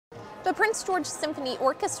The Prince George Symphony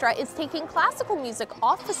Orchestra is taking classical music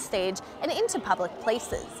off the stage and into public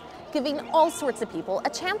places, giving all sorts of people a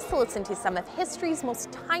chance to listen to some of history's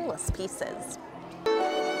most timeless pieces.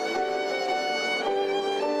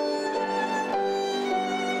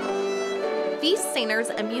 These singers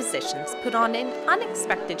and musicians put on an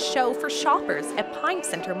unexpected show for shoppers at Pine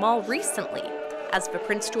Center Mall recently, as the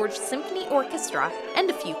Prince George Symphony Orchestra and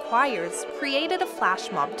a few choirs created a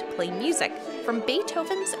flash mob to play music from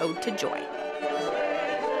Beethoven's Ode to Joy.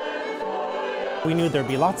 We knew there'd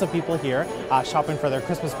be lots of people here shopping for their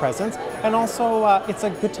Christmas presents, and also it's a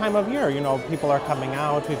good time of year. You know, people are coming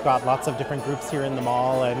out, we've got lots of different groups here in the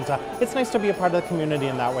mall, and it's nice to be a part of the community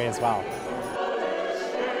in that way as well.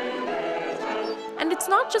 And it's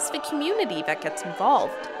not just the community that gets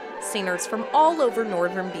involved. Singers from all over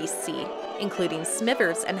northern BC, including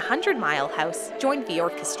Smithers and 100 Mile House, joined the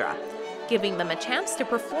orchestra, giving them a chance to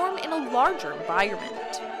perform in a larger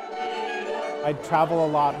environment. I travel a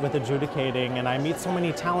lot with adjudicating, and I meet so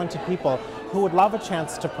many talented people who would love a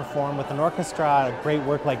chance to perform with an orchestra, a great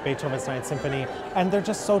work like Beethoven's Ninth Symphony, and they're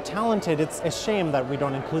just so talented. It's a shame that we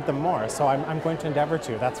don't include them more, so I'm going to endeavor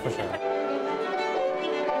to, that's for sure.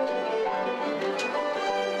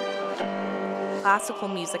 Classical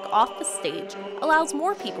music off the stage allows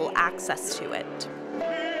more people access to it.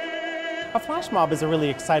 A flash mob is a really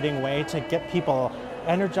exciting way to get people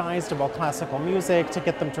energized about classical music, to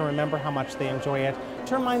get them to remember how much they enjoy it,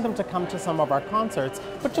 to remind them to come to some of our concerts,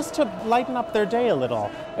 but just to lighten up their day a little.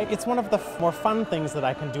 It's one of the more fun things that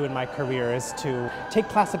I can do in my career, is to take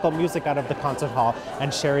classical music out of the concert hall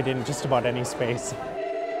and share it in just about any space.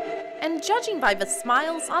 And judging by the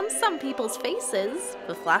smiles on some people's faces,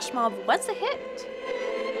 the flash mob was a hit.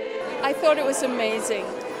 I thought it was amazing.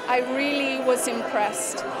 I really was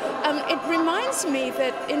impressed. It reminds me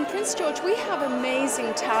that in Prince George we have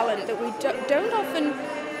amazing talent that we don't often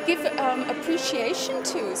give appreciation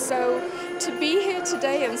to. So to be here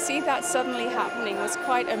today and see that suddenly happening was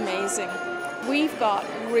quite amazing. We've got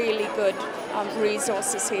really good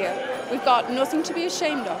resources here. We've got nothing to be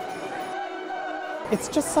ashamed of. It's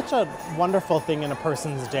just such a wonderful thing in a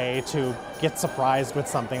person's day to get surprised with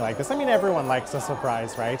something like this. I mean, everyone likes a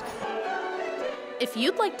surprise, right? If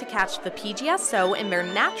you'd like to catch the PGSO in their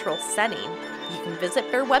natural setting, you can visit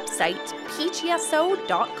their website,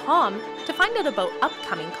 pgso.com, to find out about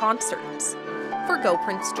upcoming concerts. For Go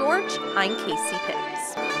Prince George, I'm Casey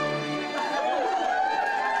Pitts.